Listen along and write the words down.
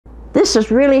This is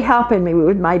really helping me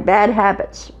with my bad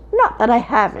habits. Not that I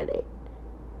have any,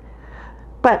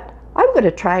 but I'm going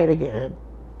to try it again.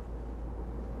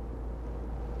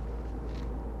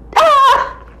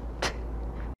 Ah!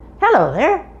 Hello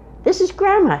there, this is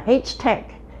Grandma Hates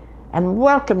Tech, and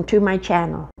welcome to my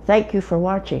channel. Thank you for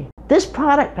watching. This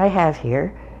product I have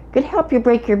here could help you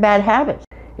break your bad habits.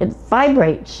 It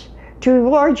vibrates to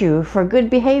reward you for good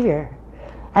behavior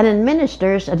and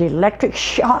administers an electric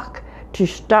shock to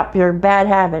stop your bad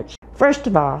habits. First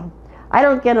of all, I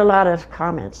don't get a lot of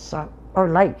comments or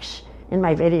likes in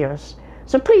my videos,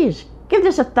 so please give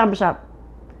this a thumbs up.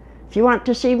 If you want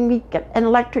to see me get an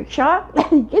electric shock,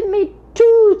 give me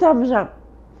 2 thumbs up.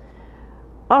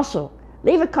 Also,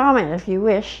 leave a comment if you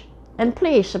wish, and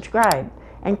please subscribe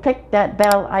and click that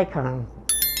bell icon.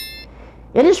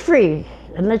 It is free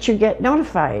and lets you get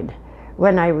notified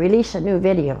when I release a new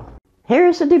video. Here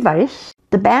is the device.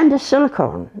 The band is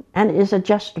silicone and is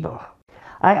adjustable.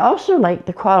 I also like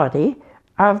the quality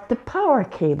of the power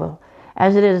cable,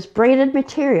 as it is braided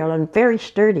material and very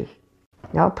sturdy.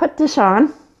 Now I'll put this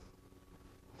on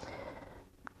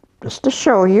just to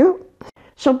show you.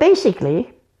 So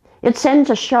basically, it sends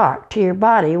a shock to your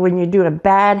body when you do a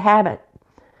bad habit.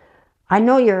 I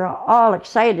know you're all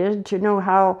excited to know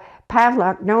how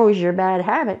Pavlok knows your bad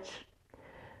habits.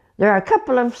 There are a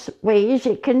couple of ways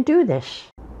it can do this.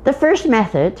 The first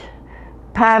method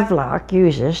Pavlok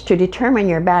uses to determine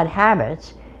your bad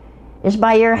habits is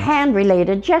by your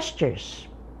hand-related gestures.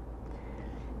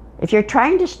 If you're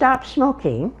trying to stop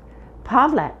smoking,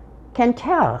 Pavlok can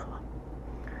tell.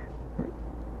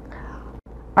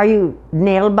 Are you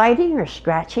nail biting or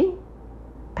scratching?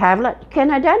 Pavlok can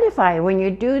identify when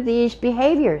you do these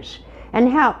behaviors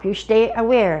and help you stay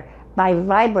aware by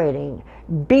vibrating,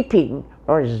 beeping,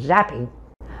 or zapping.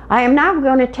 I am now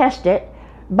going to test it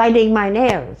biting my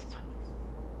nails.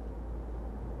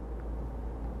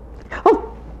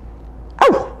 Oh!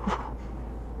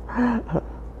 Oh!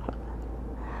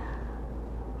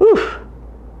 Oof!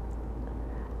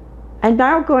 I'm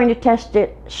now going to test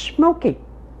it smoking.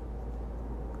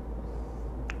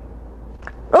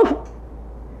 Oh!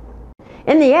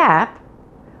 In the app,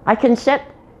 I can set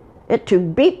it to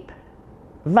beep,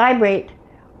 vibrate,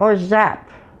 or zap.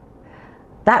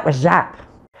 That was zap.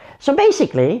 So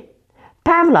basically,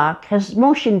 Pavlok has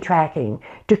motion tracking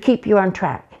to keep you on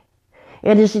track.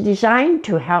 It is designed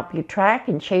to help you track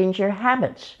and change your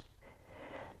habits.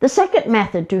 The second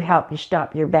method to help you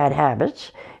stop your bad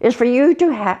habits is for you to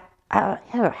have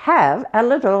a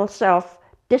little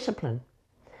self-discipline.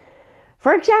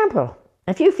 For example,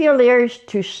 if you feel the urge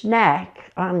to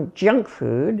snack on junk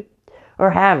food or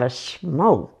have a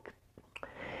smoke,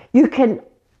 you can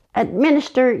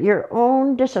administer your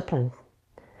own discipline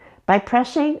by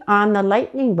pressing on the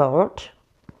lightning bolt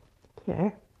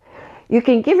here. You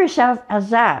can give yourself a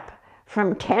zap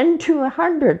from 10 to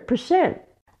 100%.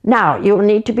 Now, you will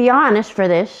need to be honest for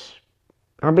this,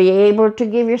 or be able to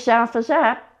give yourself a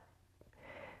zap.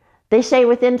 They say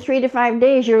within 3 to 5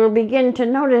 days you will begin to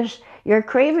notice your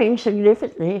craving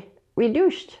significantly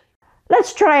reduced.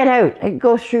 Let's try it out and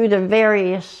go through the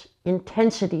various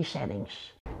intensity settings.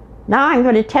 Now I'm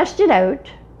going to test it out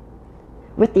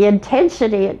with the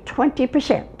intensity at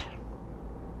 20%.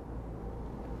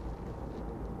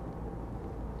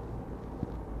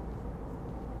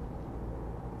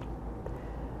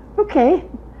 Okay,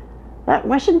 that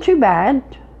wasn't too bad.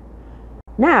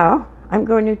 Now I'm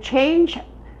going to change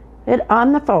it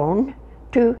on the phone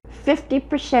to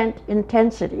 50%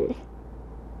 intensity.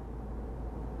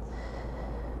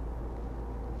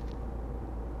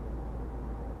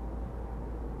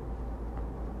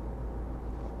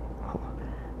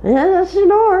 Yeah, that's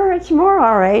more. It's more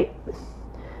all right.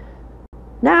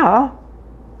 Now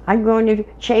I'm going to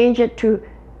change it to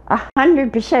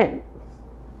 100%.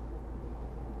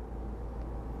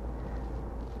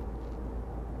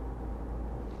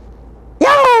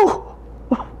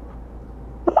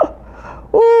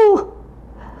 Oh,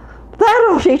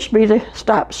 that'll teach me to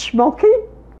stop smoking.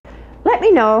 Let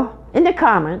me know in the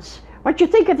comments what you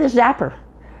think of this zapper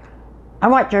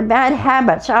and what your bad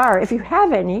habits are, if you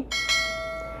have any.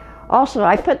 Also,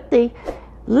 I put the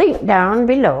link down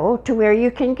below to where you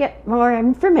can get more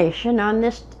information on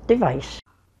this device.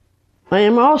 I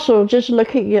am also just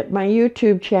looking at my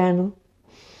YouTube channel,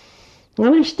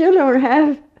 and I still don't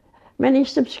have many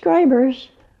subscribers.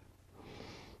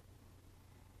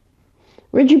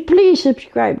 Would you please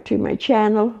subscribe to my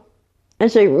channel,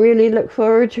 as I really look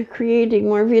forward to creating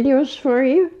more videos for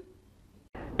you?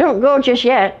 Don't go just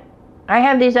yet. I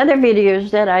have these other videos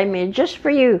that I made just for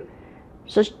you,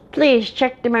 so please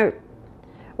check them out.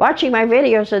 Watching my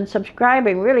videos and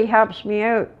subscribing really helps me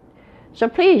out. So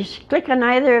please click on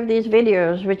either of these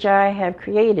videos which I have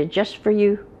created just for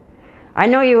you. I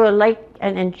know you will like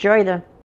and enjoy them.